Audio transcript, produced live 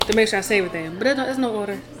to make sure I say everything. But there's no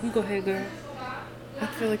order. You go ahead, girl. I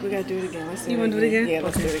feel like we gotta do it again. Let's do You want to do it again? Yeah,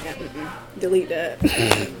 let's do it again. Delete that.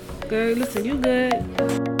 Girl, listen, you good.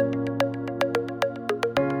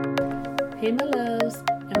 Hey, my loves,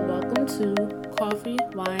 and welcome to Coffee,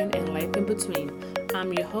 Wine, and Life in Between.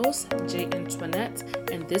 I'm your host, Jay Antoinette,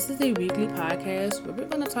 and this is a weekly podcast where we're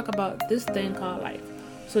going to talk about this thing called life.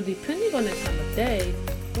 So depending on the time of day,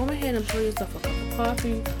 go ahead and pour yourself a cup of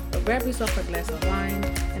coffee or grab yourself a glass of wine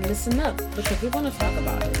and listen up because we're going to talk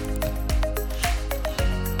about it.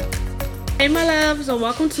 Hey my loves, and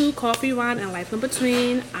welcome to Coffee, Wine, and Life in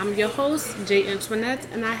Between. I'm your host, Jay Antoinette,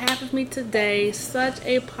 and I have with me today such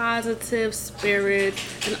a positive spirit,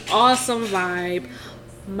 an awesome vibe,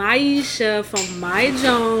 Maisha from My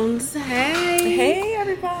Jones. Hey! Hey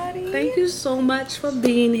everybody! Thank you so much for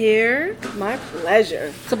being here. My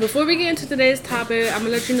pleasure. So before we get into today's topic, I'm going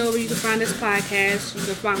to let you know where you can find this podcast. You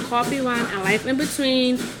can find Coffee, Wine, and Life in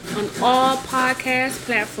Between on all podcast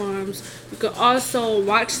platforms. You can also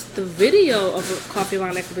watch the video of Coffee,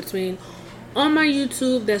 Wine, Life in Between on my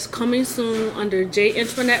YouTube that's coming soon under Jay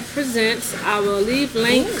Antoinette Presents. I will leave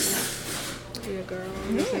links. Yeah, girl.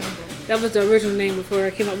 That was the original name before I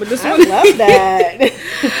came up with this one. I love that.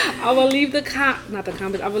 I will leave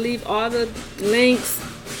I will leave all the links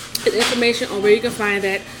and information on where you can find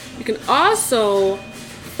that. You can also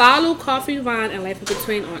follow Coffee, Wine, and Life in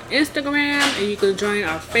Between on Instagram, and you can join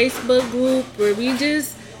our Facebook group where we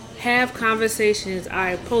just have conversations.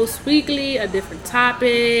 I post weekly a different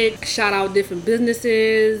topic, shout out different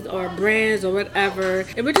businesses or brands or whatever,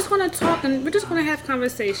 and we're just gonna talk and we're just gonna have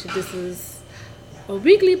conversations. This is a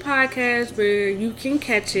weekly podcast where you can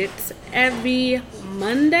catch it every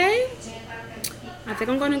Monday. I think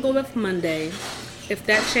I'm going to go with Monday. If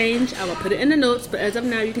that change, I will put it in the notes, but as of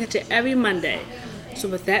now, you can catch it every Monday. So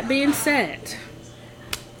with that being said,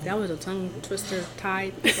 that was a tongue twister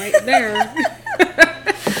tied right there.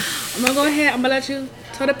 I'm going to go ahead, I'm going to let you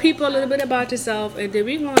tell the people a little bit about yourself, and then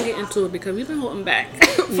we're going to get into it because we've been holding back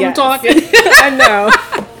from talking. I know.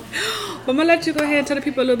 I'm going to let you go ahead and tell the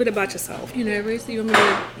people a little bit about yourself. You nervous? You want me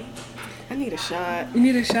to... I need a shot. You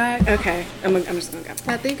need a shot? Okay. I'm just going to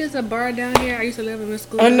go. I think it's a bar down here. I used to live in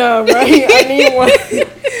school. I know, right? I need one.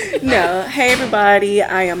 No. Hey, everybody.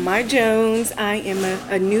 I am My Jones. I am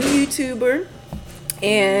a new YouTuber.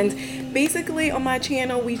 And basically on my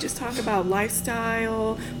channel, we just talk about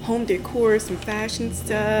lifestyle, home decor, some fashion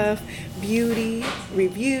stuff, beauty,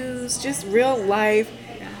 reviews, just real life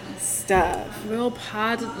stuff. Real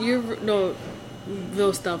positive.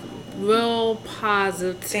 Real stuff. Real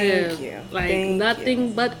positive. Thank you. Like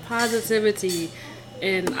nothing but positivity.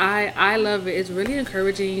 And I love it. It's really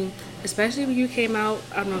encouraging, especially when you came out.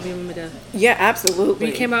 I don't know if you remember that. Yeah, absolutely.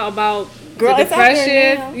 You came out about Girl, the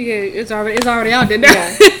depression. Yeah, it's already out there now.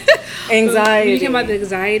 Yeah. Anxiety. You came out the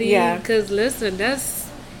anxiety. Yeah. Because listen, that's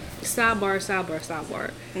sidebar.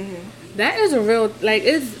 Mm-hmm. That is a real, like,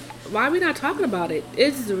 it's, why are we not talking about it?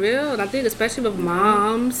 It's real. And I think especially with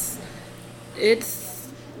moms, it's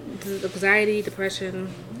anxiety,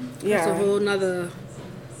 depression. Yeah. That's a whole nother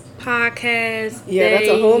podcast. Yeah, that's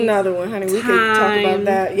a whole nother one, honey. We could talk about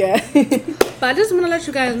that. Yeah. But I just want to let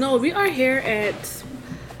you guys know we are here at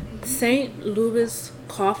St. Louis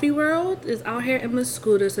Coffee World. Is out here in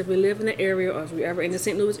Mascoutah. So if you live in the area or if you're ever in the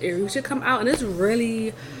St. Louis area, you should come out. And it's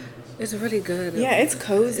really good. Yeah, it's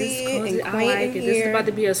cozy and I quaint like in it. here. This is about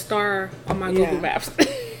to be a star on my Google Maps.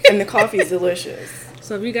 And the coffee is delicious.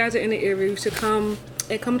 So if you guys are in the area, you should come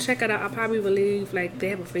check it out. I probably will leave, like, they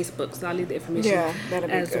have a Facebook, so I'll leave the information that'll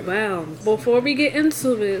be as good. well. Before we get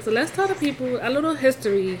into it, so let's tell the people a little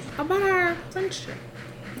history about our friendship.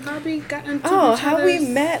 How we got into how we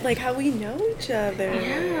met, like how we know each other.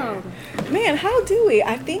 Yeah. Man, how do we?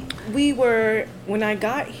 I think when I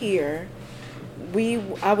got here,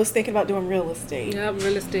 I was thinking about doing real estate. Yeah,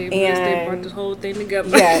 real estate brought this whole thing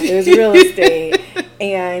together. Yeah, it was real estate.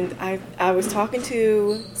 And I was talking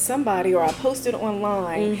to somebody, or I posted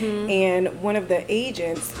online, and one of the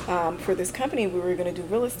agents for this company we were going to do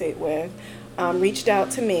real estate with reached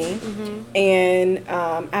out to me. And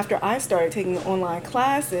after I started taking online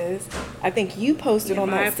classes, I think you posted on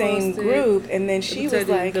that same group, and then she was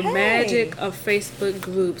like, the magic of Facebook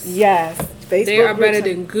groups. Yes. Facebook they are better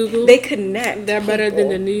than Google. They connect. They're better than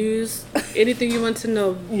the news. Anything you want to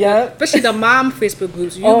know. Yep. Especially the mom Facebook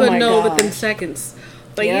groups. You would know within seconds.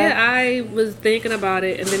 But I was thinking about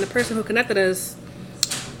it, and then the person who connected us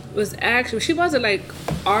was actually, she wasn't like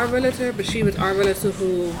our realtor, but she was our realtor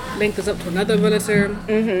who linked us up to another realtor.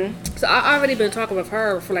 So I already been talking with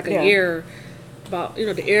her for like a year about,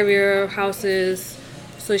 the area, houses.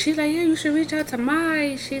 So So she's like, yeah, you should reach out to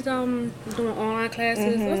Mai. She's doing online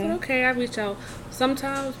classes. I said, okay, I reach out.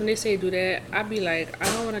 Sometimes when they say do that, I be like, I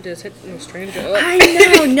don't want to just hit a stranger up. I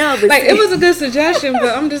know, no, but like, it was a good suggestion,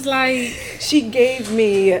 but I'm just like, she gave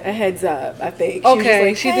me a heads up, I think.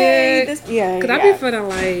 Okay, was she like, hey, did. Yeah, because I be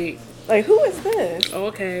feeling like, who is this?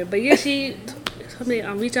 Okay, but yeah, she told me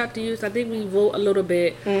reach out to you. So I think we vote a little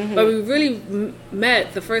bit, but we really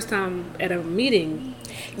met the first time at a meeting.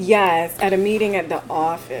 Yes, at a meeting at the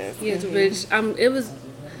office. Yes, which it was.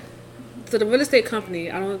 So the real estate company,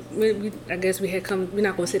 I guess we had come. We're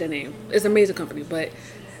not gonna say the name. It's an amazing company, but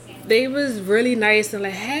they was really nice and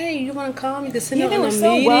like, hey, you want to come? You can sit in on a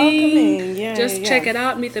so meeting. Welcoming. Yeah, just check it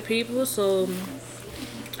out, meet the people. So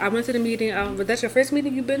I went to the meeting. Was that your first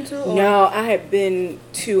meeting you've been to? Or? No, I had been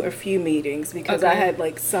to a few meetings because I had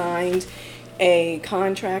like signed a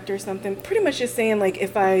contract or something. Pretty much just saying like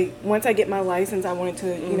once I get my license, I wanted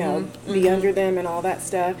to be under them and all that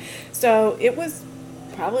stuff. So it was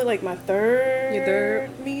probably like my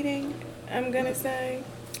third meeting, I'm gonna say.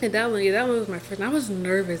 And that one was my first. And I was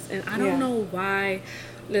nervous, and I don't know why.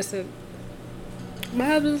 Listen, my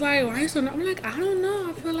husband's like, "Why are you so nervous?" I'm like, "I don't know.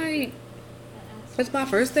 I feel like it's my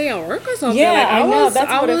first day at work or something." Yeah, like, I know.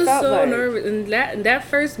 That's what it felt so like. nervous, and that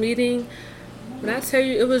first meeting. When I tell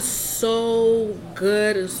you, it was so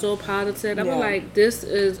good and so positive. I was like, "This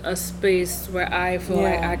is a space where I feel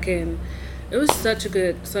like I can." It was such a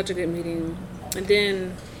good meeting. And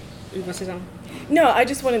then, you want to say something? No, I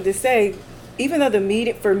just wanted to say, even though the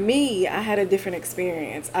meeting, for me, I had a different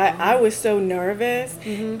experience. I was so nervous,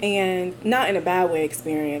 and not in a bad way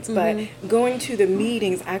experience, but going to the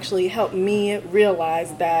meetings actually helped me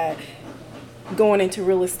realize that going into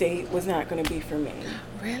real estate was not going to be for me.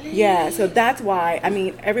 Really? Yeah, so that's why. I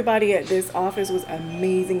mean, everybody at this office was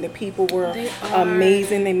amazing. The people were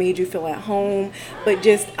amazing. They made you feel at home. But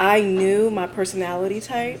just, I knew my personality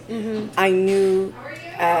type. I knew,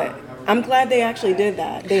 I'm glad they actually did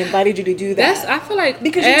that. They invited you to do that. I feel like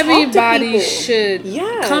because everybody should,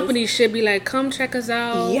 yes. companies should be like, come check us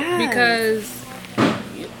out. Yes. Because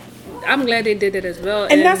I'm glad they did it as well.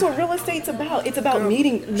 And that's what real estate's about. It's about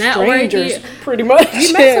meeting strangers, pretty much.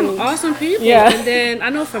 You met some awesome people. Yeah. And then I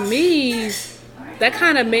know for me, that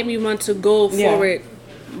kind of made me want to go for it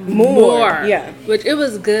more. Yeah. Which it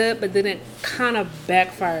was good, but then it kind of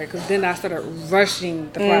backfired because then I started rushing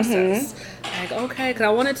the process. Like, okay, because I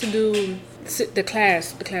wanted to do the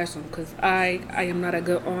classroom, because I am not a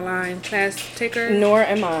good online class taker. Nor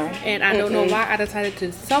am I. And I don't know why I decided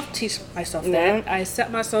to self-teach myself that. I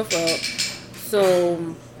set myself up.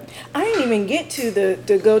 So I didn't even get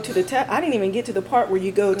to go to the test. I didn't even get to the part where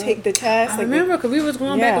you go take the test. I remember because we was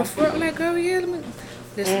going back and forth. Like, girl, let me.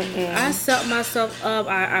 Listen, I set myself up.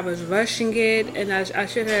 I was rushing it, and I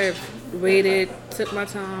should have waited, took my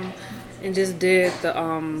time, and just did the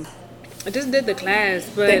I just did the class,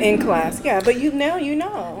 but the in class, yeah. But now you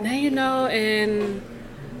know. Now you know, and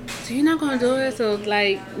so you're not gonna do it. So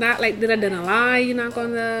not like did I done a lie? You're not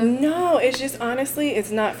gonna. No, it's just honestly,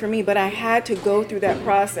 it's not for me. But I had to go through that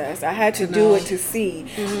process. I had to do it to see.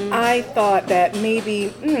 I thought that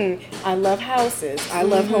maybe I love houses. I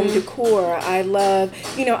love home decor. I loved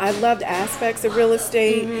aspects of real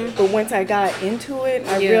estate. But once I got into it,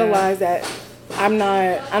 I realized that I'm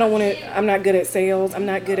not good at sales. I'm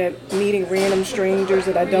not good at meeting random strangers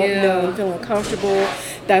that I don't know and feeling comfortable.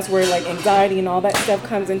 That's where like anxiety and all that stuff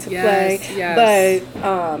comes into play. Yes. But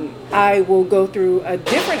I will go through a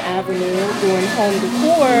different avenue doing home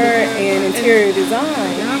decor and interior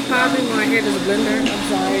design. Y'all probably want to hear this blender. I'm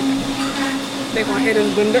sorry. They're going to hear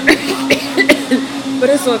this blender. But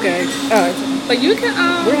it's okay. Oh, but you can...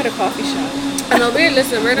 we're at a coffee shop. I know, this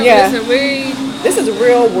is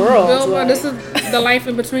real world. This is the life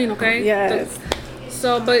in between, okay? Yes.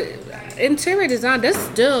 So, but interior design, that's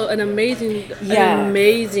still an amazing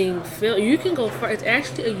field. You can go far. It's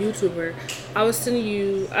actually a YouTuber. I was sending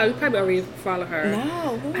you. You probably already follow her.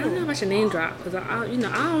 No. I don't know if I should name drop because I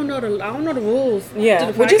don't know the rules.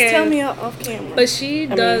 Yeah. Well, just tell me off camera. But she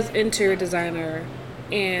does interior designer,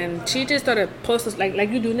 and she just started posting like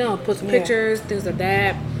you do now, posting pictures, things like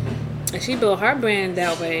that. And she built her brand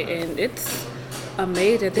that way, and it's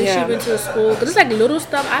amazing. I think she went to school, because it's like little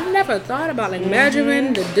stuff I never thought about, like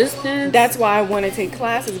measuring the distance. That's why I want to take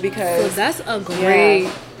classes, because so that's a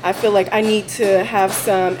great. I feel like I need to have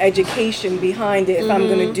some education behind it if I'm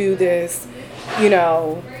going to do this,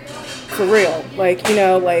 for real. Like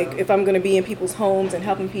if I'm going to be in people's homes and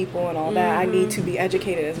helping people and all that, I need to be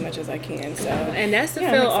educated as much as I can. So, and that's the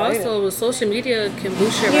field also with social media can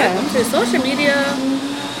boost your revenue. Social media.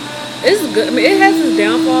 It's good. I mean, it has its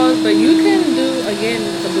downfalls, but you can do, again,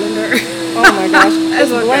 the blender. Oh my gosh, this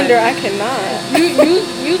It's okay. blender, I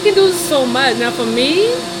cannot. You can do so much. Now for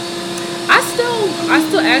me, I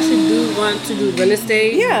still actually do want to do real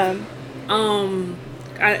estate. Yeah.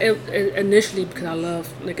 Initially because I love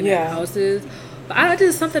looking Yeah. at houses, but I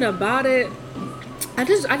just something about it. I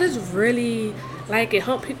just really like it.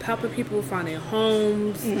 Helping people find their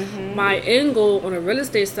homes. Mm-hmm. My end goal on the real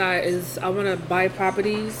estate side is I want to buy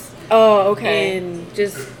properties Oh, okay. and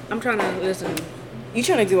just I'm trying to listen. You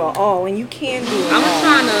trying to do it all, and you can do it I'm all.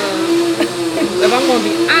 trying to, if I'm going to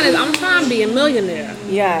be honest, I'm trying to be a millionaire.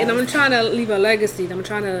 Yeah. And I'm trying to leave a legacy. I'm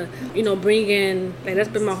trying to, bring in, like, that's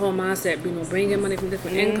been my whole mindset, bring in money from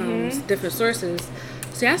different incomes, different sources.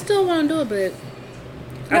 See, I still want to do it,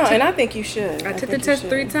 but And I think you should. I took the think you test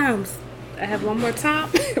should. 3 times. I have one more time.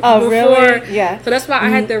 Oh, really? Yeah. So that's why I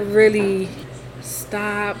had to really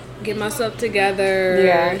stop, get myself together.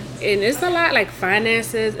 Yeah. And it's a lot, like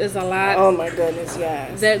finances is a lot. Oh my goodness,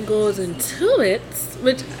 yes. That goes into it,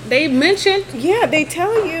 which they mentioned. Yeah, they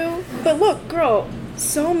tell you. But look, girl,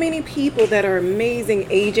 so many people that are amazing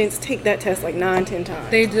agents take that test like 9-10 times.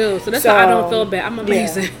 They do. So that's why I don't feel bad. I'm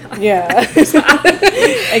amazing. Yeah.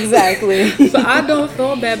 Exactly. So I don't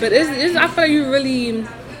feel bad, but it's I feel like you really.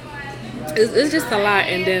 It's just a lot.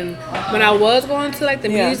 And then when I was going to like the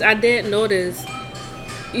meetings, I did notice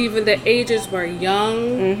even the agents were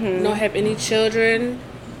young, don't have any children,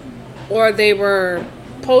 or they were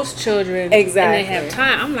post children, Exactly. and they have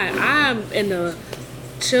time. I'm like, I'm in the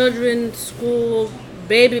children's school,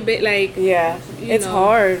 baby, like Yeah, it's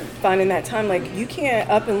hard finding that time. Like, you can't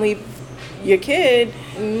up and leave your kid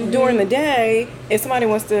during the day if somebody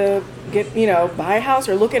wants to get, buy a house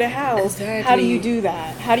or look at a house. Exactly. How do you do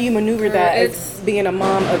that? How do you maneuver that as being a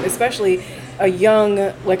mom of, especially a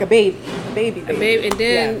young, like a baby? And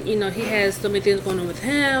then he has so many things going on with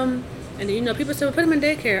him, and then people say, well, put him in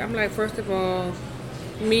daycare. I'm like, first of all,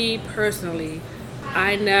 me personally,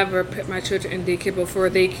 I never put my children in daycare before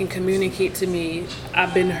they can communicate to me.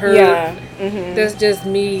 I've been hurt. Yeah. That's just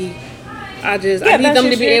me. I need that's them to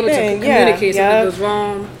just be your able thing. to communicate Yeah. something goes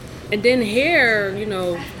wrong. And then here,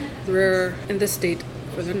 we're in the state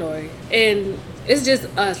of Illinois, and it's just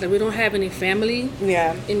us. Like, we don't have any family.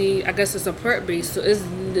 Yeah. I guess it's support base. So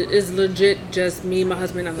it's legit just me, my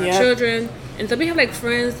husband, and my Yep. children. And so we have like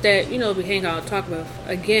friends that we hang out, talk with.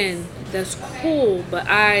 Again, that's cool, but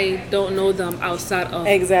I don't know them outside of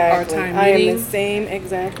Exactly. our time I am meeting. the same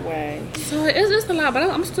exact way. So it's a lot, but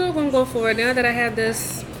I'm still gonna go for it now that I have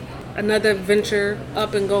another venture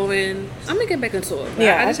up and going. I'm gonna get back into it.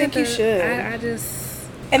 Yeah, I just think have you should. I just.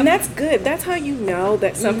 And that's good. That's how you know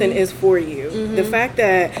that something is for you. The fact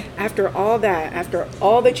that after all that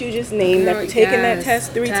you just named, Girl, after taking that yes.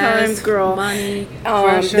 test 3 times, girl, money, the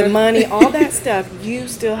pressure. money, all that stuff, you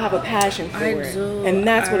still have a passion for I it. do. And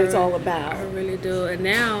that's what it's all about. I really do. And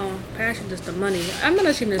now, passion is the money. I'm not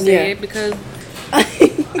ashamed to say it because,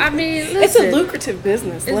 I mean, listen. It's a lucrative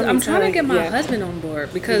business. I'm trying to get my husband on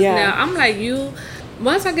board because now I'm like you.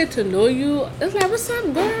 Once I get to know you, it's like, what's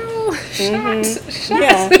up, girl? Shots.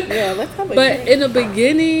 Yeah, let's have a But drink. in the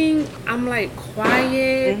beginning, I'm like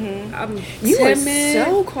quiet. I'm You were timid.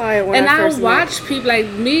 so quiet when And I I first met. watch people, like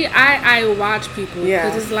me, I watch people. Yeah.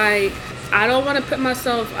 Because it's like, I don't want to put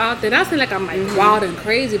myself out there. Not saying like I'm like wild and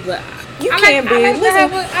crazy, but You I can't be. I like to Listen,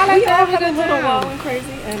 have a- I like we to all have have a good little time. wild and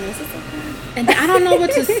crazy, and this is okay. And I don't know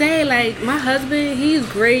what to say. Like, my husband, he's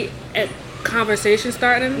great at conversation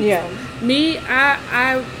starting. Yeah. Me,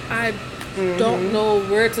 I don't know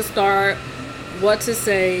where to start, what to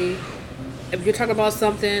say. If you're talking about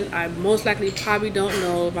something, I most likely probably don't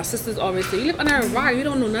know. My sisters always say, you live under a rock, you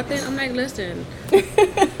don't know nothing. I'm like, listen. I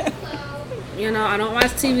don't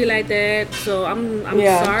watch TV like that, so I'm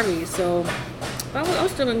sorry. So I'm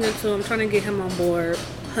still gonna get to him. I'm trying to get him on board.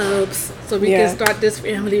 Hubs, so we can start this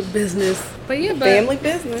family business. But Family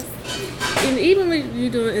business. and even when you're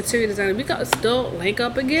doing interior design, we got still link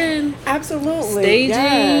up again. Absolutely. Staging.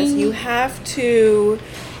 Yes. You have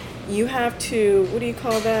to, what do you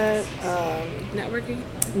call that? Networking.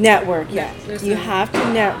 Network, yeah. Listen. You have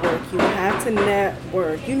to network.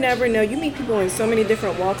 You never know. You meet people in so many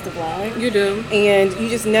different walks of life. You do. And you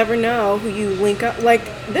just never know who you link up, like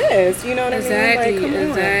this, you know what I mean? Like, come on.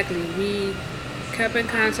 Exactly. We kept in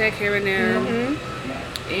contact here and there.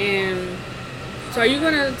 And so are you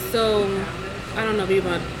gonna, I don't know if you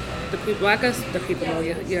want the people, I guess the people know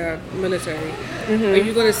you're military. Are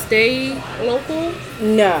you gonna stay local?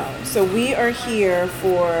 No. So we are here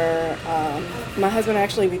for, my husband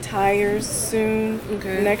actually retires soon,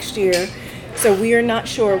 next year. So we are not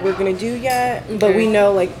sure what we're going to do yet, but we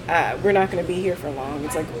know we're not going to be here for long.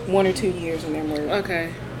 It's like 1 or 2 years and then we're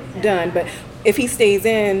done. But if he stays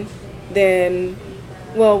in, then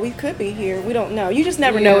Well, we could be here. We don't know. You just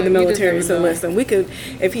never know with the you just military. never So know. listen, we could,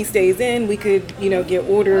 if he stays in, we could, get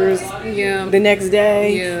orders Yeah. the next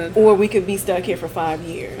day, Yeah. or we could be stuck here for 5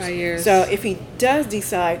 years. 5 years. So if he does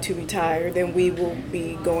decide to retire, then we will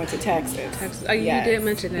be going to Texas. Texas. Oh, Yes. you did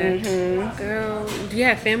mention that. Mhm. Girl, do you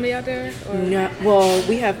have family out there? Or? No, well,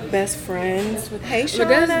 we have best friends. Hey, But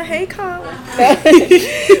that's- Shauna. Hey,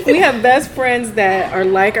 Colin. We have best friends that are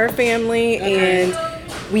like our family, and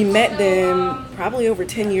we met them probably over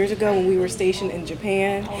 10 years ago when we were stationed in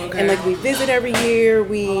Japan. Okay. And like we visit every year,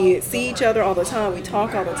 we see each other all the time, we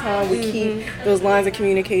talk all the time, we keep those lines of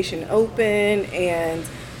communication open, and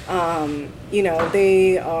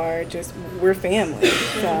they are just, we're family.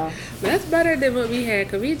 So That's better than what we had,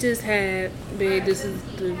 because we just had, babe, this is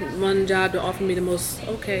the one job that offered me the most.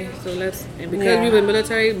 Okay, so and because Yeah. we were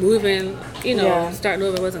military, moving, Yeah. starting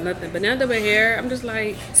over wasn't nothing. But now that we're here, I'm just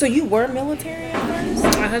like, so you were military at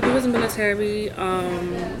first? my husband was in the military.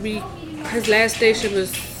 His last station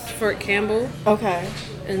was Fort Campbell. Okay.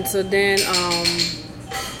 And so then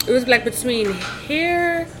it was like between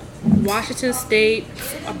here, Washington State,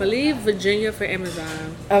 I believe Virginia for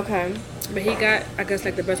Amazon. Okay. But he got, I guess,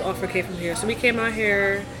 like the best offer came from here. So we came out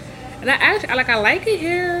here, and I like it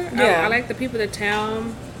here. Yeah. I like the people of the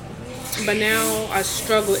town. But now our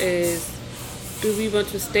struggle is, do we want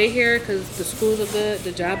to stay here because the schools are good,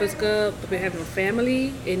 the job is good, but we're having a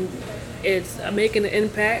family and it's making an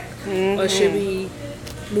impact, or should we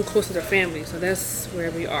move closer to family? So that's where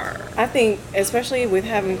we are. I think, especially with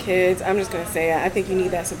having kids, I'm just going to say it, I think you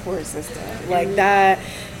need that support system. Like that,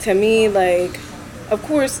 to me, like, of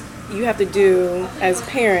course, you have to do, as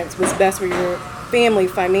parents, what's best for your family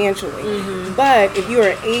financially. But if you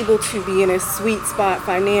are able to be in a sweet spot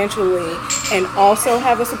financially and also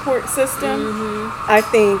have a support system, I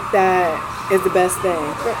think that is the best thing.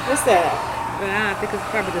 What's that? But I think it's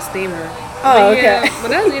probably the steamer. Oh, But yeah, okay. but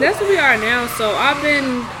that's where we are now. So I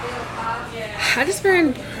just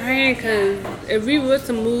been praying, because if we were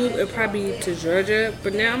to move, it'd probably be to Georgia.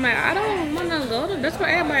 But now I'm like, I don't want to go to, that's where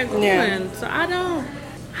everybody's going. Yeah. So I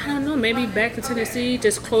don't know, maybe back to Tennessee,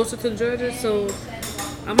 just closer to Georgia. So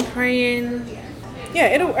I'm praying. Yeah,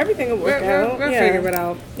 everything will work out. We'll Yeah. figure it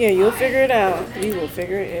out. Yeah, you'll figure it out. You will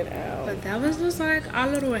figure it out. But that was just like our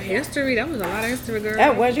little history. That was a lot of history, girl.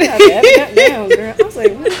 That was, you got that down, girl. I was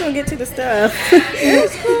like, we're going to get to the stuff.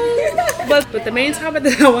 But the main topic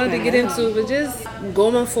that I wanted to get into was just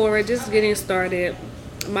going forward, just getting started.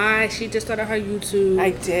 She just started her YouTube.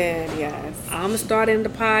 I did, yes. I'm starting the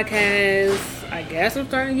podcast. I guess I'm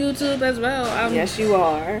starting YouTube as well. Yes, you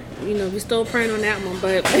are. We still praying on that one,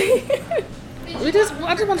 but I just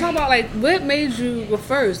want to talk about like what made you. Well,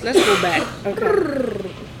 first, let's go back.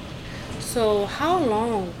 Okay. So, how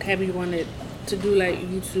long have you wanted to do like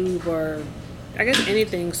YouTube, or I guess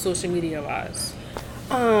anything social media wise?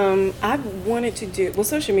 I've wanted to do,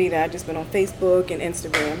 social media, I've just been on Facebook and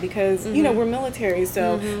Instagram because, we're military.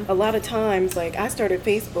 So a lot of times, like, I started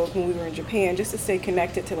Facebook when we were in Japan just to stay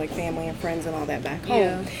connected to, like, family and friends and all that back home.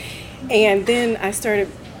 Yeah. And then I started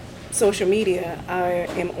social media. I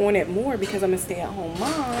am on it more because I'm a stay-at-home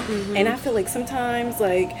mom. And I feel like sometimes,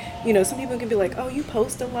 like, some people can be like, oh, you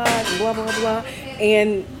post a lot and blah, blah, blah.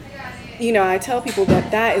 And I tell people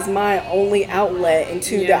that is my only outlet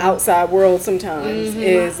into the outside world sometimes.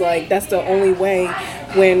 Is like, that's the only way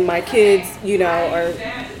when my kids,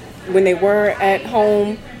 when they were at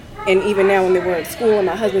home, and even now when they were at school and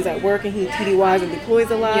my husband's at work and he TDYs and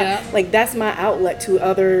deploys a lot, like that's my outlet to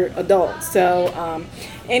other adults. So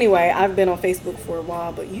anyway, I've been on Facebook for a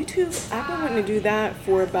while, but YouTube, I've been wanting to do that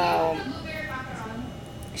for about,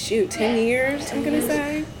 10 years, I'm going to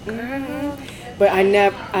say. But I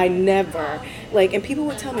never, like, and people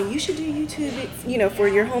would tell me, you should do YouTube, for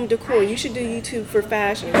your home decor. You should do YouTube for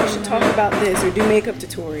fashion. You should talk about this or do makeup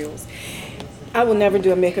tutorials. I will never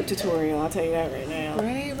do a makeup tutorial. I'll tell you that right now.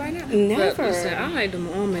 Right now. Never. But listen, I like doing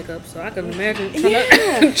my own makeup, so I can imagine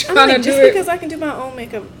Yeah, trying I'm like, to do just it. because I can do my own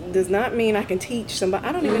makeup does not mean I can teach somebody.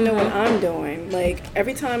 I don't even know what I'm doing. Like,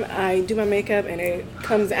 every time I do my makeup and it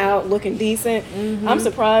comes out looking decent, I'm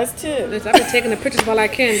surprised too. Listen, I've been taking the pictures while I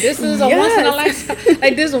can. This is a once in a lifetime.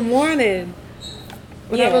 Like this morning,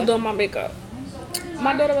 when I was doing my makeup,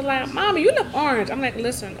 my daughter was like, "Mommy, you look orange." I'm like,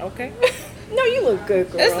 "Listen, okay." No, you look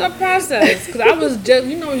good, girl. It's a process, because I was just,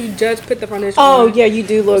 you judge put the foundation. Oh, on. yeah, you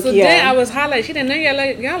do look, So then I was highlighting. She didn't know you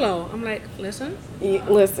look yellow. I'm like, listen,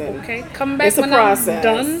 listen. okay, come back It's a when process.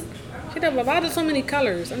 I'm done. She did, why are there so many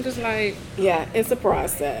colors? I'm just like, yeah, it's a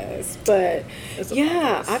process. But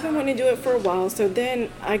yeah, I've been wanting to do it for a while. So then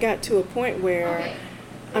I got to a point where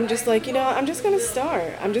I'm just like, I'm just going to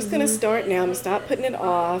start. I'm just going to start now. I'm going to stop putting it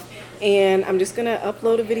off. And I'm just going to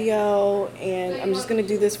upload a video. And I'm just going to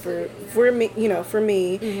do this for me, for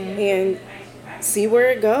me. And see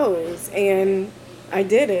where it goes. And I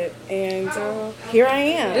did it. And here I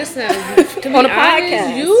am. Listen, to be on a honest,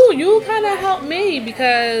 podcast. you kind of helped me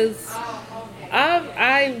because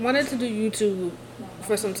I wanted to do YouTube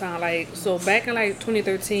for some time. Like, so back in like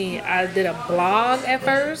 2013, I did a blog at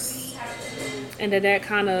first. And then that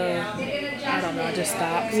kind of, I don't know, I just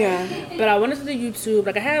stopped. Yeah. But I wanted to do YouTube.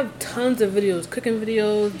 Like, I have tons of videos, cooking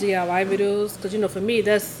videos, DIY videos. Because, for me,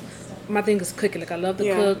 that's, my thing is cooking. Like, I love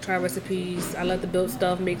to cook, try recipes. I love to build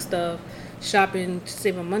stuff, make stuff, shopping,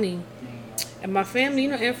 saving money. And my family,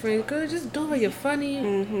 and friends, girl, just do it. You're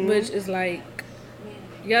funny. Which is like,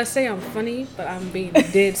 y'all say I'm funny, but I'm being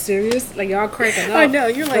dead serious. Like, y'all cracking up. I know.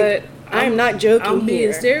 You're like, I'm not joking I'm being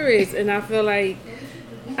here. serious. And I feel like,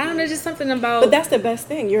 I don't know, just something about... But that's the best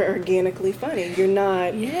thing. You're organically funny. You're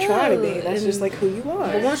not trying to be. That's just like who you are.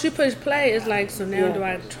 But once you push play, it's like, so now do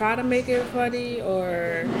I try to make it funny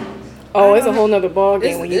or... Oh, it's a whole nother ball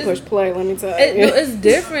game when you push play, let me tell you. It's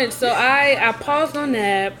different. So I paused on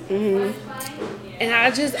that. And I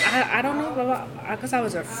don't know, because I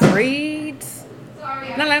was afraid.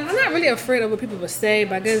 I'm not really afraid of what people would say,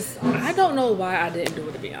 but I guess I don't know why I didn't do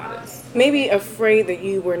it, to be honest. Maybe afraid that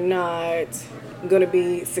you were not going to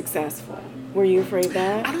be successful. Were you afraid of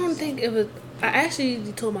that? I don't think it was. I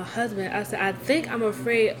actually told my husband, I said, I think I'm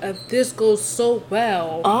afraid if this goes so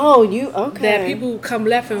well. Oh, okay. That people come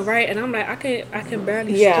left and right, and I'm like, I can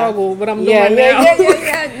barely struggle what I'm doing now.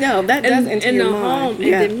 Yeah. No, that does enter in your the mind. home.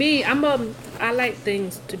 And then me, I like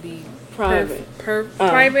things to be private,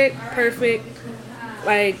 private, perfect.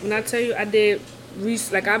 Like when I tell you, I did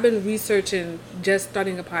I've been researching just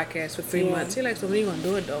starting a podcast for 3 months. You're like, so when are you gonna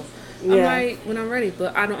do it though? I'm like, when I'm ready,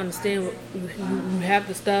 but I don't understand what you have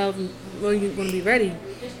the stuff when you're gonna be ready.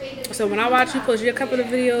 So when I watch you post your couple of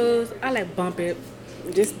videos, I like bump it.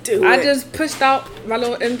 Just do it. I just pushed out my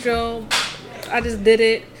little intro. I just did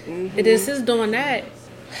it. And then since doing that,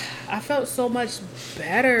 I felt so much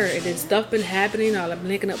better. And then stuff been happening. I'm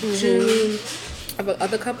linking up with you. I have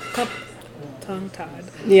other couple tongue-tied.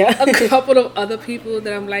 Yeah. A couple of other people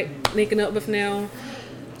that I'm like linking up with now.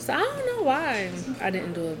 So I don't know why I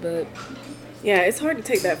didn't do it, but yeah, it's hard to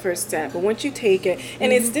take that first step. But once you take it,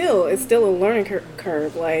 and it's still a learning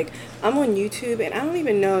curve. Like I'm on YouTube, and I don't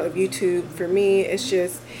even know if YouTube for me, it's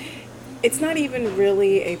not even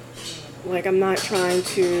really I'm not trying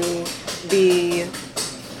to be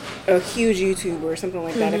a huge YouTuber or something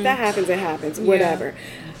like that. If that happens, it happens. Whatever.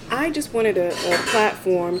 I just wanted a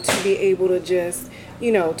platform to be able to just,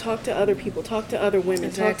 talk to other people, talk to other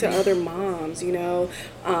women, talk to other moms,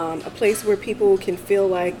 a place where people can feel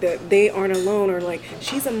like that they aren't alone, or like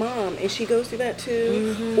she's a mom and she goes through that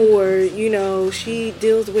too, or, she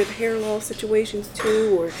deals with hair loss situations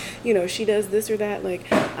too, or, she does this or that.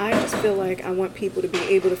 Like, I just feel like I want people to be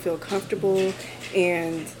able to feel comfortable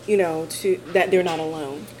and, that they're not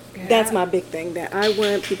alone. Yeah. That's my big thing, that I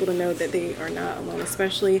want people to know that they are not alone,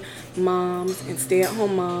 especially moms and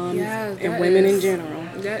stay-at-home moms and women in general.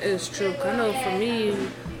 That is true. I know for me,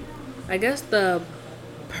 I guess the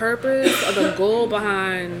purpose or the goal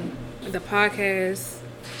behind the podcast,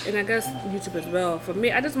 and I guess YouTube as well, for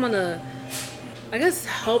me, I just want to,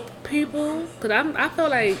 help people, because I feel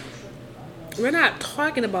like we're not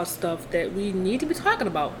talking about stuff that we need to be talking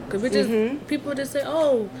about, because we're just, people just say,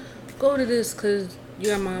 oh, go to this because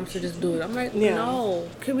your mom should just do it. I'm like, no.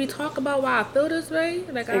 Can we talk about why I feel this way?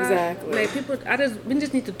 Like, exactly. We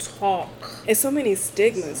just need to talk. It's so many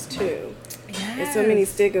stigmas too. Yes. There's so many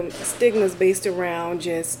stigmas based around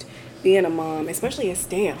just being a mom, especially a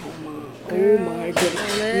stay-at-home mom. Girl, oh my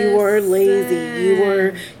goodness. You are lazy. You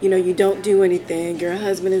are, you don't do anything. Your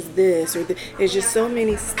husband is this or there's just so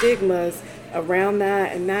many stigmas around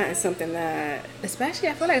that, and that is something that I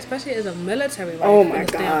feel like especially as a military wife. Oh my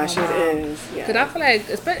gosh, it is. Yeah. Because I feel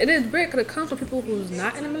like it is weird because it comes from people who's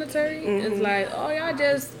not in the military. It's like, oh, y'all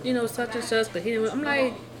just, such and such. But I'm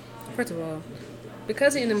like, first of all,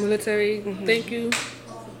 because he's in the military, thank you,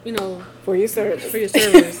 for your service.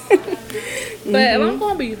 But if I'm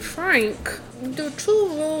going to be frank, the true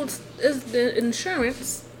rules is the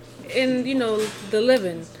insurance and, the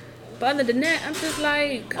living. But other than that, I'm just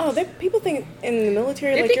like... Oh, people think in the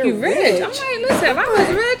military they like think you're rich. I'm like, listen, if I was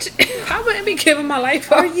rich, I wouldn't be giving my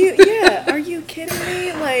life up. Are you kidding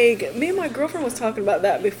me? Like, me and my girlfriend was talking about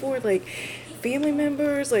that before. Like, family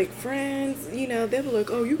members, like friends, they were like,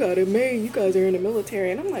 oh, you got it made. You guys are in the military.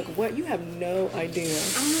 And I'm like, what? You have no idea.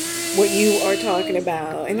 I'm like... what you are talking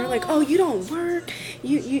about. And they're like, oh, you don't work.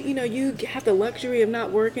 You know, you have the luxury of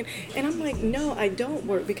not working. And I'm like, no, I don't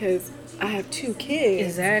work because I have 2 kids.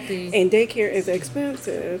 Exactly. And daycare is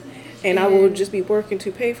expensive. And I will just be working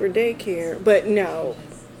to pay for daycare. But no,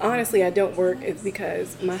 honestly, I don't work. It's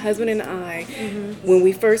because my husband and I, when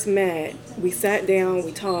we first met, we sat down,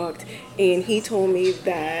 we talked, and he told me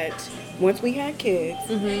that once we had kids,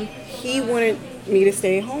 he wanted me to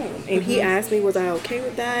stay home. And he asked me, was I okay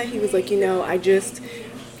with that? He was like, you know,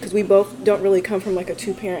 because we both don't really come from like a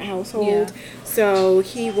 2-parent household. Yeah. So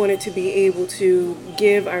he wanted to be able to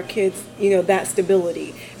give our kids, you know, that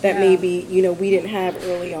stability that maybe, you know, we didn't have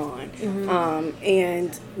early on.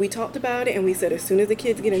 And we talked about it and we said, as soon as the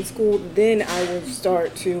kids get in school, then I will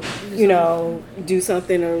start to, you know, do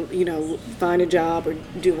something or, you know, find a job or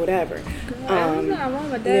do whatever. I'm not wrong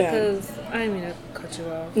with that because I didn't mean to cut you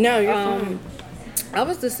off. No, you're fine. I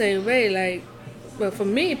was the same way. Like, but for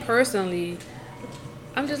me personally,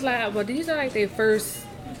 I'm just like, well, these are like their first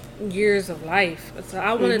years of life. So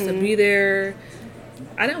I wanted to be there.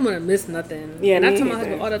 I didn't want to miss nothing. Yeah, and I me tell my neither.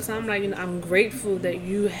 husband all the time, like, you know, I'm grateful that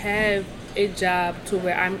you have a job to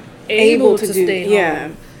where I'm able to stay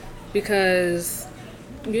home. Because,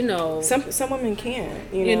 you know, some women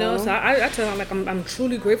can't, you know. So I tell him, like, I'm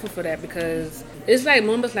truly grateful for that because it's like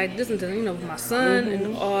moments like this, and you know, with my son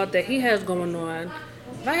and all that he has going on.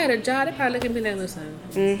 If I had a job, they probably look at me like, listen,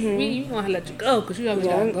 we want to let you go because you always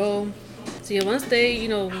got to go. So yeah, once they, you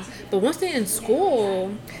know, but once they're in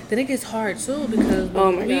school, then it gets hard too because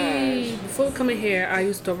before coming here, I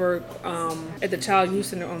used to work at the Child Youth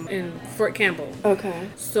Center in Fort Campbell. Okay.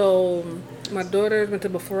 So my daughter went to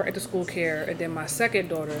before after school care, and then my second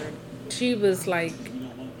daughter, she was like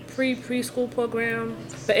preschool program,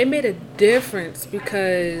 but it made a difference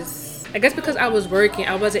because. I guess because I was working,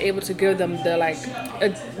 I wasn't able to give them the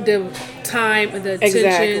time and the attention.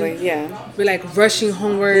 Exactly, yeah. We're like rushing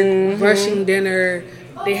homework, rushing dinner.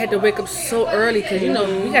 They had to wake up so early because, you know,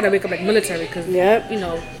 we got to wake up like military because, you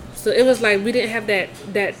know. So it was like we didn't have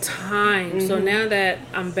that time. So now that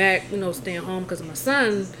I'm back, you know, staying home because of my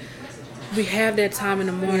son, we have that time in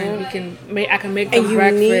the morning. I can make them breakfast.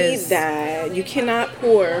 And you need that. You cannot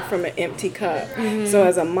pour from an empty cup. So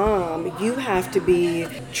as a mom, you have to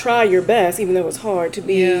try your best, even though it's hard, to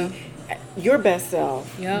be your best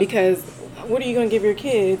self. Yep. Because what are you going to give your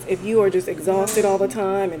kids if you are just exhausted all the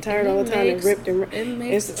time and tired all the time and ripped and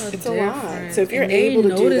it's a lot. So if you're able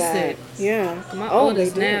to do that, my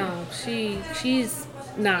oldest now, she's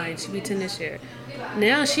 9. She'll be 10 this year.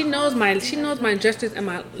 Now she knows my gestures and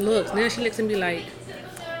my looks. Now she looks at me like,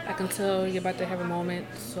 I can tell you're about to have a moment,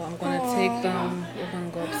 so I'm going to take them. We're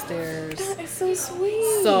going to go upstairs. That is so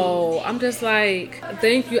sweet. So I'm just like,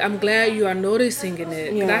 thank you. I'm glad you are noticing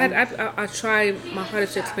it. Yeah. I try my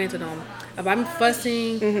hardest to explain to them. If I'm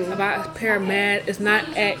fussing, if I appear mad, it's not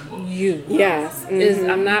at you. Yes.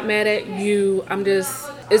 I'm not mad at you.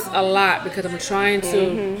 It's a lot because I'm trying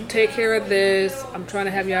to take care of this. I'm trying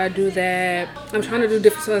to have y'all do that. I'm trying to do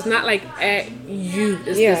different. So it's not like at you.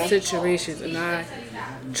 It's the situations. And I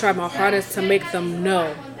try my hardest to make them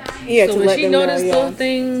know. Yeah, so to when let she them noticed know, those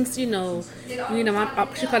things, you know, she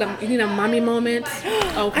called them, you need a mommy moment.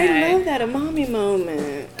 Okay. I love that, a mommy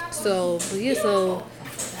moment. So, it's a lot.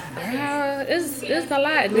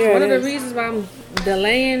 And it's one of the reasons why I'm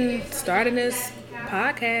delaying starting this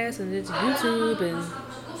podcast and this YouTube and.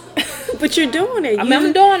 But you're doing it. I'm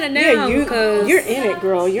doing it now. Yeah, you're in it,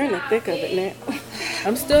 girl. You're in the thick of it now.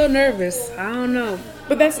 I'm still nervous. I don't know.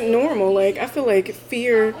 But that's normal. Like, I feel like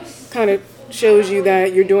fear kind of shows you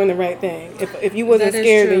that you're doing the right thing. If you wasn't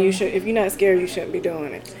scared, then you should. If you're not scared, you shouldn't be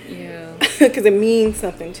doing it. Yeah. Because it means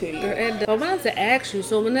something to you. And I wanted to ask you.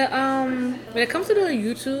 So when it comes to doing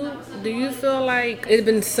YouTube, do you feel like it's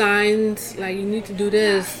been signs like you need to do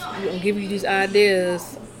this? I'll give you these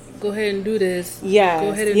ideas. Go ahead and do this. Yes. Go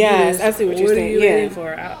ahead and do this. I see what you're saying. What are you waiting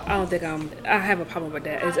for? I don't think I have a problem with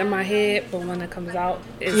that. It's in my head, but when it comes out,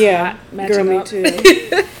 it's not matching girl, up. Me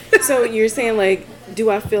too. So you're saying, like,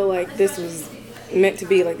 do I feel like this was meant to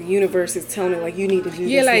be, like the universe is telling me, like, you need to do this?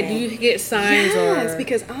 Yeah, like, now? do you get signs? Yes,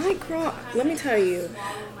 because let me tell you,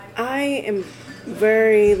 I am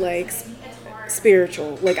very, like,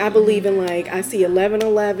 spiritual. Like, I believe in, like, I see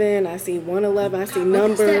 1111, I see 111, I see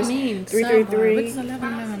numbers. What does that mean? 333. What does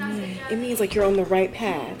 1111 mean? It means like you're on the right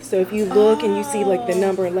path. So if you look and you see like the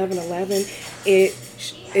number 1111,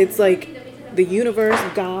 it's like the universe,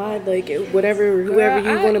 God, like whoever you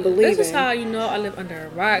want to believe in. This is how you know I live under a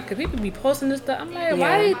rock. Because people be posting this stuff. I'm like,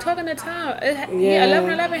 why are they talking the time?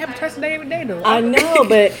 1111 happens twice a day every day though. I know,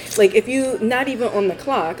 but like if you, not even on the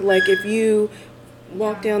clock, like if you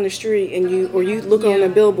walk down the street and you look on a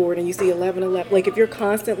billboard and you see 1111, like if you're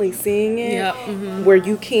constantly seeing it where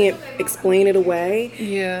you can't explain it away,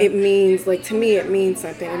 it means, like, to me it means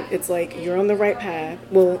something. It's like you're on the right path.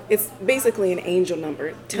 Well, it's basically an angel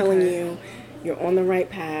number telling you you're on the right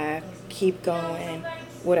path, keep going,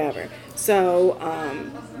 whatever. So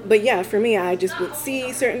but yeah, for me, I just would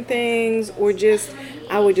see certain things, or just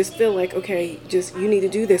I would just feel like, okay, just you need to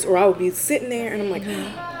do this, or I would be sitting there and I'm like,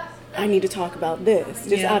 I need to talk about this,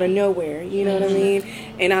 just out of nowhere, you know what I mean?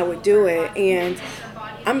 And I would do it, and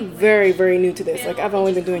I'm very, very new to this. Like, I've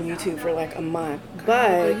only been doing YouTube for like a month,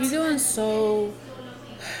 but you're doing so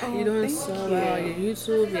well. Your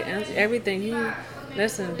YouTube, your everything.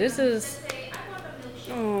 Listen, this is.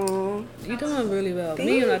 You're doing really well.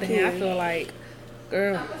 Me, on the other hand, I feel like,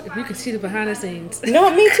 girl, if you can see the behind the scenes.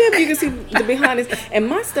 No, me too. If you can see the behind the scenes. And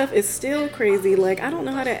my stuff is still crazy. Like, I don't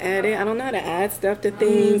know how to edit. I don't know how to add stuff to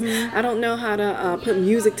things. I don't know how to put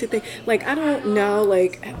music to things. Like, I don't know,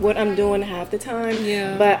 like, what I'm doing half the time.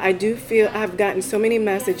 Yeah. But I do feel I've gotten so many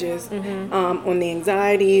messages on the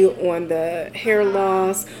anxiety, on the hair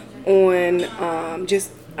loss, on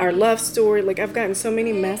just our love story. Like, I've gotten so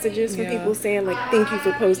many messages from people saying, like, thank you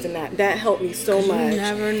for posting that. That helped me so much.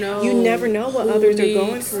 You never know what others are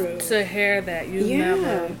going through to hear that.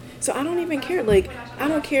 Never. So I don't even care. Like, I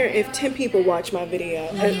don't care if 10 people watch my video.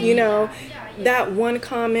 You know, that one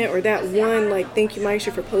comment or that one, like, thank you,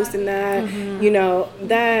 Maisha, for posting that. You know,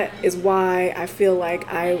 that is why I feel like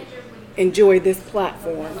I enjoy this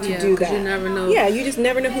platform to do that. You never know. Yeah, you just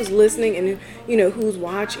never know who's listening and, you know, who's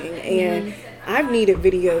watching. And I've needed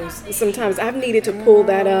videos. Sometimes I've needed to pull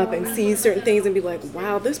that up and see certain things and be like,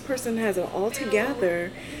 wow, this person has it all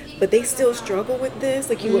together, but they still struggle with this.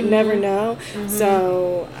 Like, you would never know.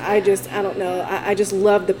 So I don't know. I just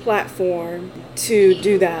love the platform to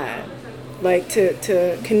do that. Like,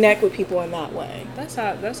 to connect with people in that way. That's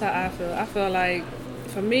how I feel. I feel like,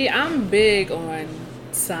 for me, I'm big on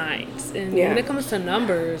signs. And when it comes to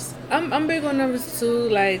numbers, I'm big on numbers too.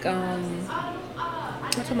 Like,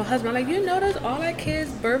 I told my husband, I'm like, you notice all our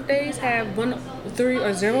kids' birthdays have 1, 3,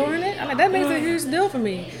 or 0 in it? I'm like, that makes a huge deal for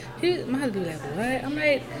me. My husband be like, what? I'm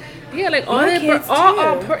like, yeah, like all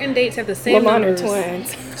our important dates have the same numbers. Mine are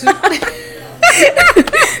twins.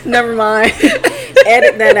 Never mind.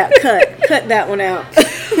 Edit that out. Cut that one out.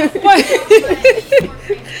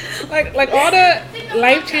 like all the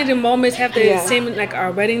life-changing moments have the same, like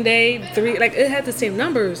our wedding day, 3, like it had the same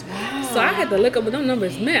numbers. So I had to look up what them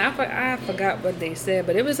numbers meant. I forgot what they said,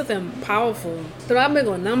 but it was something powerful. So I'm big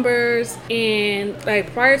on numbers, and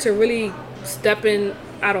like prior to really stepping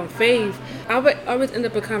out on faith, I would always end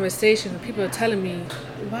up a conversation with people telling me,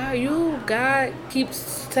 wow, God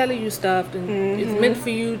keeps telling you stuff, and it's meant for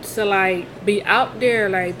you to like be out there.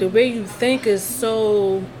 Like, the way you think is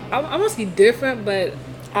so, I won't say different, but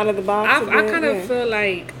out of the box. I kind of feel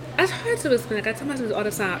like, it's hard to explain. Like, I tell my students all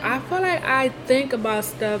the time, I feel like I think about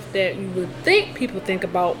stuff that you would think people think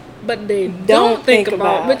about, but they don't think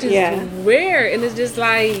about, which is weird. And it's just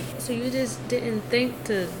like, so you just didn't think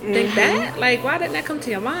to think that? Like, why didn't that come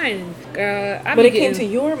to your mind? Girl, but it came to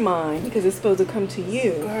your mind because it's supposed to come to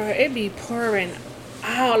you. Girl, it be pouring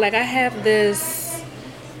out. Like, I have this,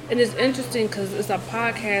 and it's interesting because it's a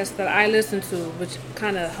podcast that I listen to, which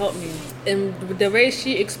kind of helped me. And the way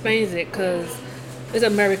she explains it, because it's a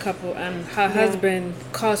married couple, and her husband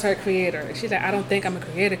calls her a creator. She's like, I don't think I'm a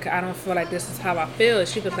creator because I don't feel like this is how I feel.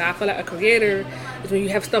 She goes, I feel like a creator is when you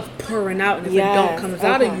have stuff pouring out, and if it don't comes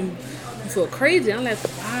out of you, you feel crazy. I'm like,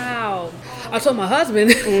 wow. I told my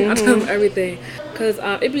husband, I told him everything. Because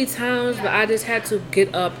it be times where I just had to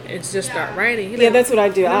get up and just start writing. Like, that's what I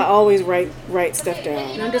do. I always write stuff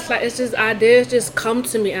down. And I'm just like, it's just ideas just come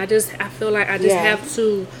to me. I feel like I just have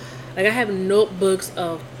to, like, I have notebooks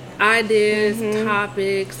of ideas,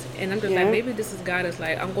 topics, and I'm just like, maybe this is God is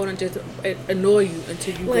like, I'm going to just annoy you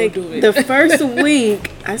until you go do it. The first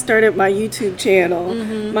week I started my YouTube channel,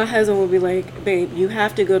 my husband would be like, babe, you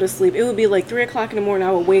have to go to sleep. It would be like 3 o'clock in the morning.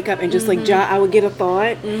 I would wake up and just like I would get a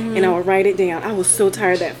thought and I would write it down. I was so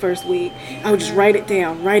tired that first week. I would just write it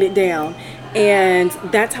down. And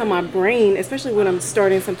that's how my brain, especially when I'm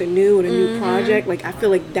starting something new and a new project, like I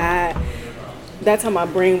feel like that's how my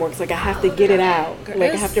brain works. Like, I have to get it out.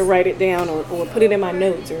 Like, I have to write it down or put it in my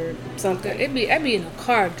notes or something. I'd be in the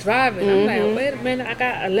car driving. I'm like, wait a minute, I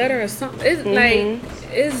got a letter or something.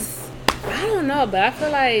 It's I don't know, but I feel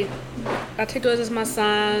like I take those as my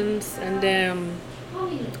signs, and then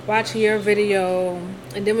watching your video,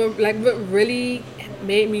 and then what really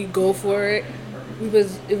made me go for it, it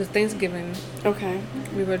was Thanksgiving. Okay.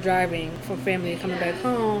 We were driving for family coming back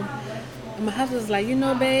home, and my husband was like,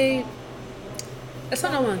 babe, it's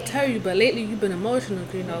something I want to tell you, but lately you've been emotional,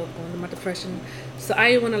 you know, going through my depression. So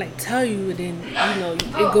I want to like tell you, and then you know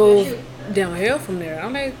it goes downhill from there.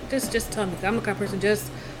 I'm like, just tell me. I'm the kind of person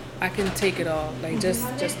I can take it all. Like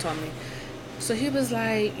just tell me. So he was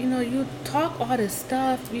like, you know, you talk all this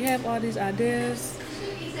stuff, you have all these ideas,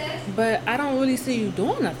 but I don't really see you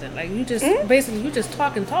doing nothing. Like you just basically you just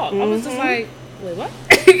talk and talk. I was just like, wait, what?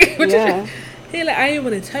 Yeah. He like, I didn't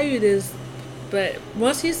want to tell you this, but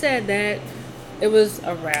once he said that, it was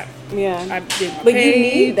a wrap. Yeah. I did But you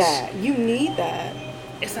need that. You need that.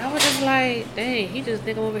 So I was just like, dang, he just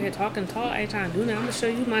think I'm over here talking talk. I ain't trying to do nothing. I'm gonna show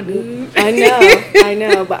you my dude. I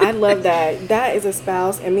know, but I love that. That is a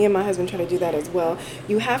spouse, and me and my husband try to do that as well.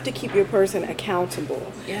 You have to keep your person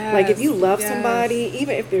accountable. Yes, like if you love yes. somebody,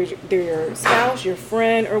 even if they're your spouse, your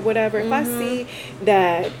friend, or whatever. If I see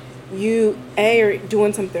that you are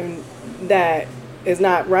doing something that is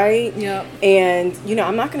not right, Yep. and you know,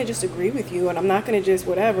 I'm not gonna just agree with you, and I'm not gonna just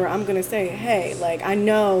whatever. I'm gonna say, hey, like I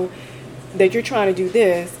know that you're trying to do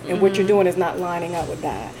this and what you're doing is not lining up with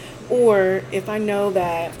that. Or if I know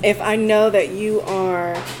that you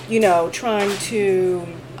are, you know, trying to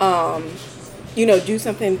you know, do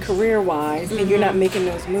something career-wise and you're not making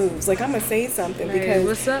those moves, like I'm gonna say something, Hey, because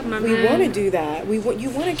what's up, my we man? want to do that. You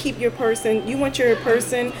want to keep your person, you want your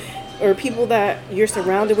person or people that you're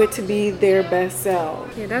surrounded with to be their best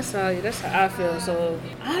self. Yeah, that's how I feel. So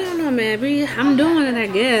I don't know, man. I'm doing it. I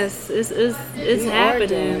guess it's You are happening.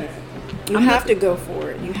 doing it. You have to go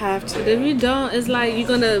for it. You have to. If you don't, it's like you're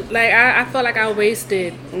gonna like. I felt like I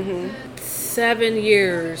wasted 7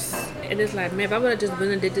 years, and it's like, man, if I would have just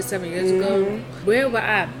been and did this 7 years ago, where would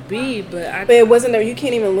I be? But it wasn't there. You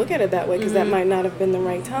can't even look at it that way because that might not have been the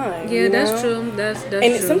right time. Yeah, you that's know? true. That's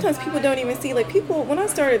And true. sometimes people don't even see, like people, when I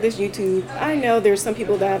started this YouTube, I know there's some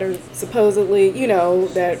people that are supposedly, you know,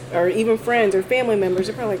 that are even friends or family members.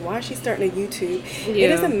 They're probably like, why is she starting a YouTube? It Yeah.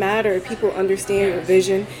 doesn't matter if people understand your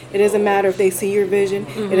vision. It doesn't matter if they see your vision.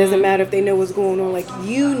 It doesn't matter if they know what's going on. Like,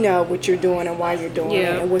 you know what you're doing and why you're doing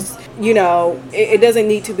Yeah. it. And what's, you know, it doesn't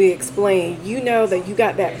need to be explained. You know that you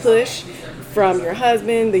got that push from your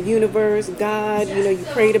husband, the universe, God, you know, you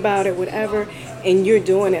prayed about it, whatever, and you're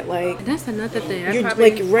doing it. Like, That's another thing. I you're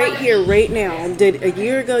probably, like right here, right now. Did a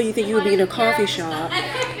year ago you think you would be in a coffee shop,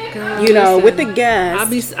 God, you know, listen, with the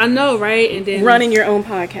guests, I know, right? And then running your own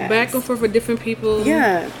podcast? back and forth with different people.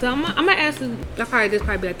 Yeah. So I'm gonna ask. This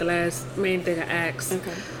probably be like the last main thing I ask.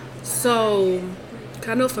 Okay. So,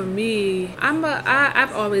 I know for me,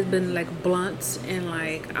 I've always been like blunt and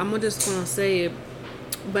like I'm just gonna say it,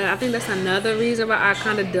 but I think that's another reason why I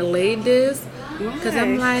kind of delayed this, because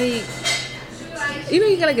I'm like, you know,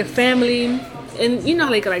 you got like a family, and you know,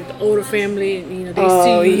 like the older family, you know, they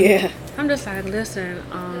see you. Yeah. I'm just like, listen,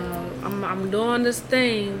 I'm doing this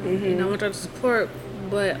thing, you know, I want y'all to support,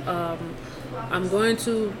 but I'm going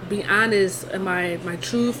to be honest in my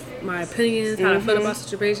truth, my opinions, how I feel about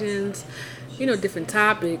situations, you know, different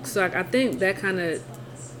topics. So like, I think that kind of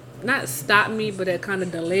not stopped me, but that kind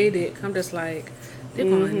of delayed it. I'm just like, they're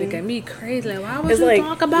going to look at me crazy. Like, why would you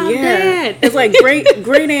talk about that? It's like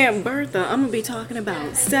great Aunt Bertha. I'm gonna be talking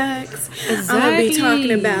about sex. I'm gonna be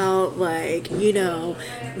talking about, like, you know,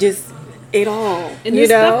 just it all. And you this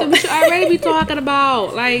know, stuff that we should already be talking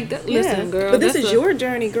about. Like, listen, girl. But this is your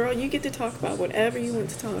journey, girl. You get to talk about whatever you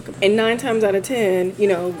want to talk about. And 9 times out of 10, you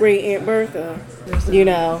know, great Aunt Bertha, you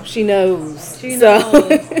know, she knows. She So.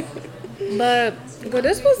 knows. But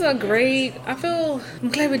this was a great. I'm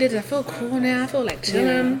glad we did it. I feel cool now. I feel like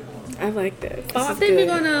chilling. I like that. I think we're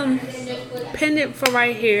gonna pin it for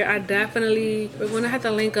right here. We're gonna have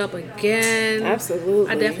to link up again.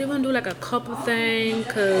 Absolutely. I definitely want to do like a couple thing,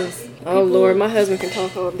 cause Lord, my husband can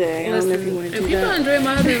talk all day. I don't know if you want to do and people that. enjoy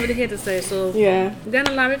my husband what he had to say. So Yeah. down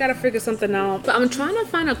the line we gotta figure something out. But I'm trying to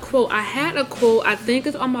find a quote. I had a quote. I think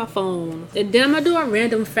it's on my phone. And then I'm gonna do a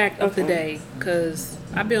random fact of the day, cause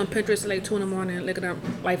I be on Pinterest at like 2 a.m. looking up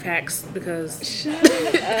life hacks, because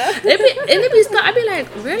I be like,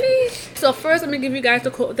 really? So first, I'm gonna give you guys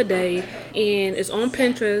the quote of the day, and it's on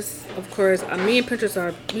Pinterest. Of course, me and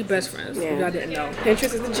Pinterest we best friends. Yeah. If y'all didn't know.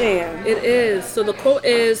 Pinterest is the jam. It is. So the quote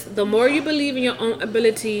is, the more you believe in your own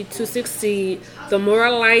ability to succeed, the more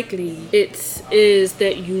likely it is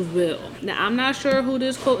that you will. Now, I'm not sure who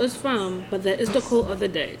this quote is from, but that is the quote of the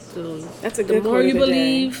day. So That's a good the more quote you of the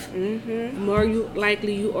believe, day. the more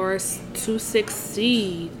likely you are to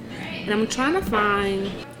succeed. And I'm trying to find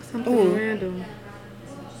something random.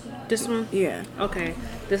 This one? Yeah. Okay.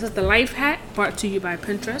 This is the life hack brought to you by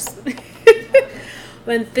Pinterest.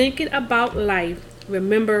 When thinking about life,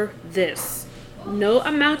 remember this: no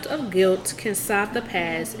amount of guilt can solve the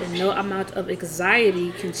past, and no amount of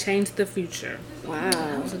anxiety can change the future. Wow.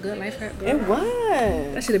 That was a good life hack, girl. It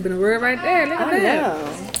was. That should have been a word right there. Look at I that.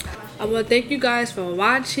 know. I want to thank you guys for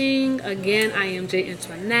watching. Again, I am J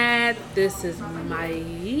Antoinette. This is Mai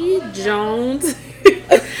Jones.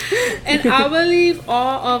 And I will leave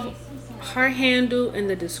all of her handle in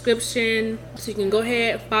the description. So you can go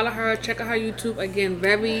ahead, follow her, check out her YouTube. Again,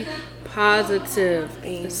 very positive.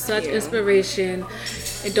 It's such inspiration.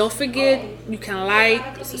 And don't forget, you can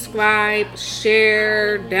like, subscribe,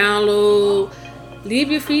 share, download.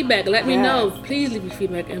 Leave your feedback. Let me know. Please leave your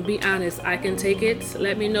feedback and be honest. I can take it.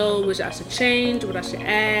 Let me know which I should change, what I should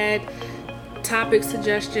add, topic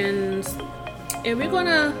suggestions. And we're going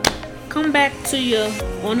to come back to you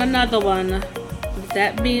on another one. With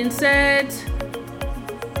that being said,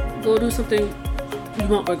 go do something you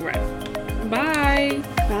won't regret. Bye.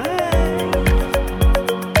 Bye.